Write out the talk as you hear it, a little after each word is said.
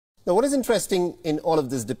Now, what is interesting in all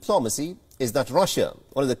of this diplomacy is that Russia,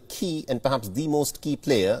 one of the key and perhaps the most key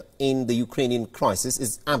player in the Ukrainian crisis,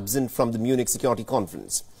 is absent from the Munich Security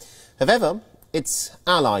Conference. However, its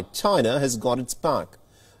ally China has got its back.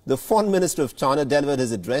 The Foreign Minister of China delivered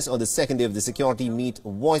his address on the second day of the security meet,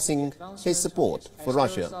 voicing his support for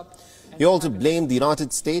Russia. He also blamed the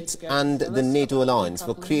United States and the NATO alliance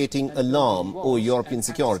for creating alarm over European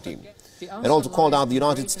security, and also called out the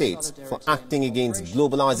United States for acting against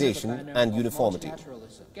globalization and uniformity.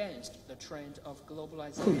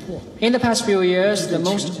 In the past few years, the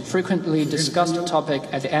most frequently discussed topic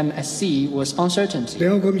at the MSC was uncertainty,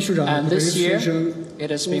 and this year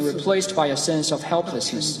it has been replaced by a sense of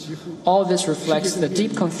helplessness. All this reflects the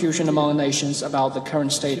deep confusion among nations about the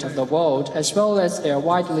current state of the world, as well as their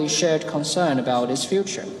widely shared concern about its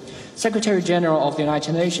future. Secretary-General of the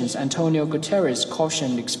United Nations Antonio Guterres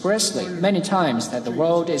cautioned expressly many times that the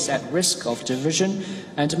world is at risk of division,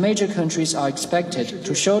 and major countries are expected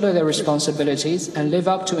to shoulder their responsibilities and live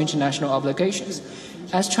up to international obligations.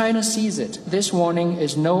 As China sees it, this warning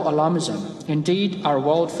is no alarmism. Indeed, our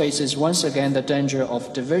world faces once again the danger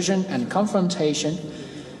of division and confrontation.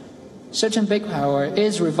 Certain big power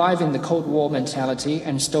is reviving the Cold War mentality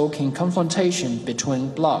and stoking confrontation between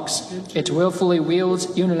blocs. It willfully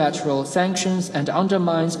wields unilateral sanctions and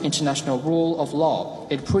undermines international rule of law.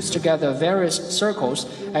 It puts together various circles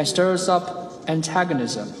and stirs up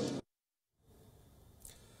antagonism.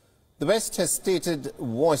 The West has stated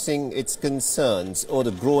voicing its concerns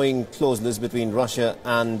over the growing closeness between Russia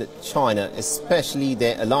and China, especially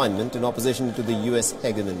their alignment in opposition to the US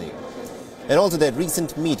hegemony. And also their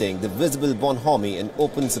recent meeting, the visible bonhomie and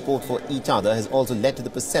open support for each other has also led to the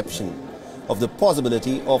perception of the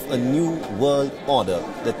possibility of a new world order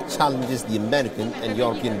that challenges the American and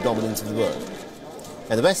European dominance of the world.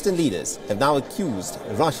 And the Western leaders have now accused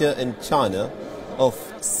Russia and China of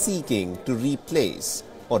seeking to replace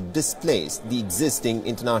or displace the existing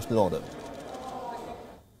international order.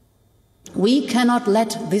 We cannot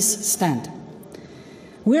let this stand.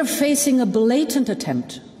 We're facing a blatant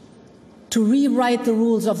attempt to rewrite the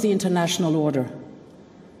rules of the international order.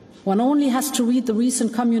 One only has to read the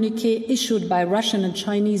recent communiqué issued by Russian and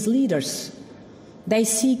Chinese leaders. They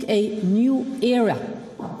seek a new era,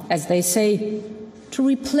 as they say, to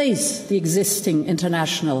replace the existing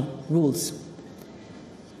international rules.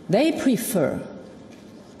 They prefer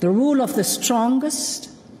the rule of the strongest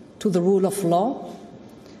to the rule of law,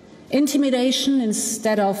 intimidation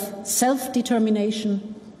instead of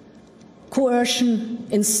self-determination, coercion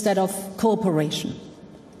instead of cooperation.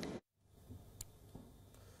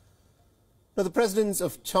 Now, the presidents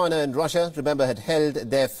of China and Russia, remember, had held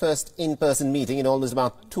their first in-person meeting in almost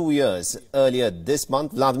about 2 years. Earlier this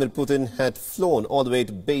month, Vladimir Putin had flown all the way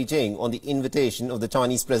to Beijing on the invitation of the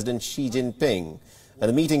Chinese President Xi Jinping. And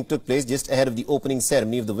the meeting took place just ahead of the opening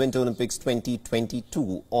ceremony of the Winter Olympics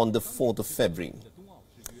 2022 on the 4th of February.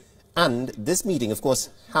 And this meeting, of course,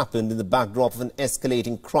 happened in the backdrop of an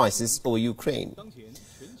escalating crisis over Ukraine.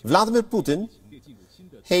 Vladimir Putin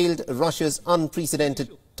hailed Russia's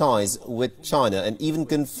unprecedented ties with China and even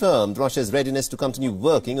confirmed Russia's readiness to continue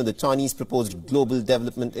working on the Chinese proposed Global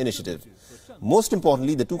Development Initiative. Most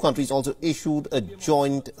importantly, the two countries also issued a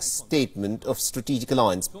joint statement of strategic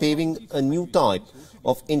alliance, paving a new type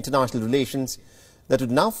of international relations that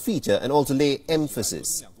would now feature and also lay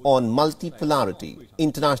emphasis on multipolarity,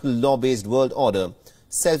 international law-based world order,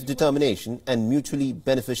 self-determination and mutually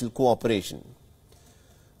beneficial cooperation.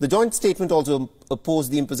 The joint statement also opposed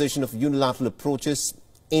the imposition of unilateral approaches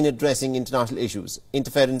in addressing international issues,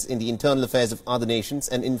 interference in the internal affairs of other nations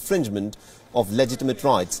and infringement of legitimate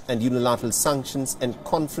rights and unilateral sanctions and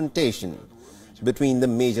confrontation between the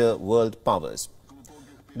major world powers.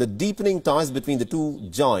 The deepening ties between the two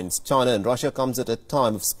giants, China and Russia, comes at a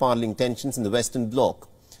time of spiraling tensions in the Western bloc,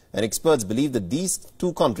 and experts believe that these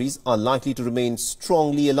two countries are likely to remain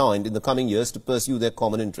strongly aligned in the coming years to pursue their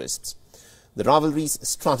common interests. The rivalries,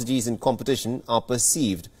 strategies and competition are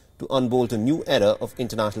perceived to unbolt a new era of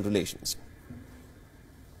international relations.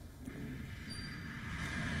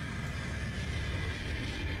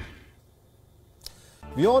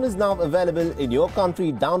 WION is now available in your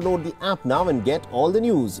country. Download the app now and get all the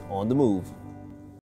news on the move.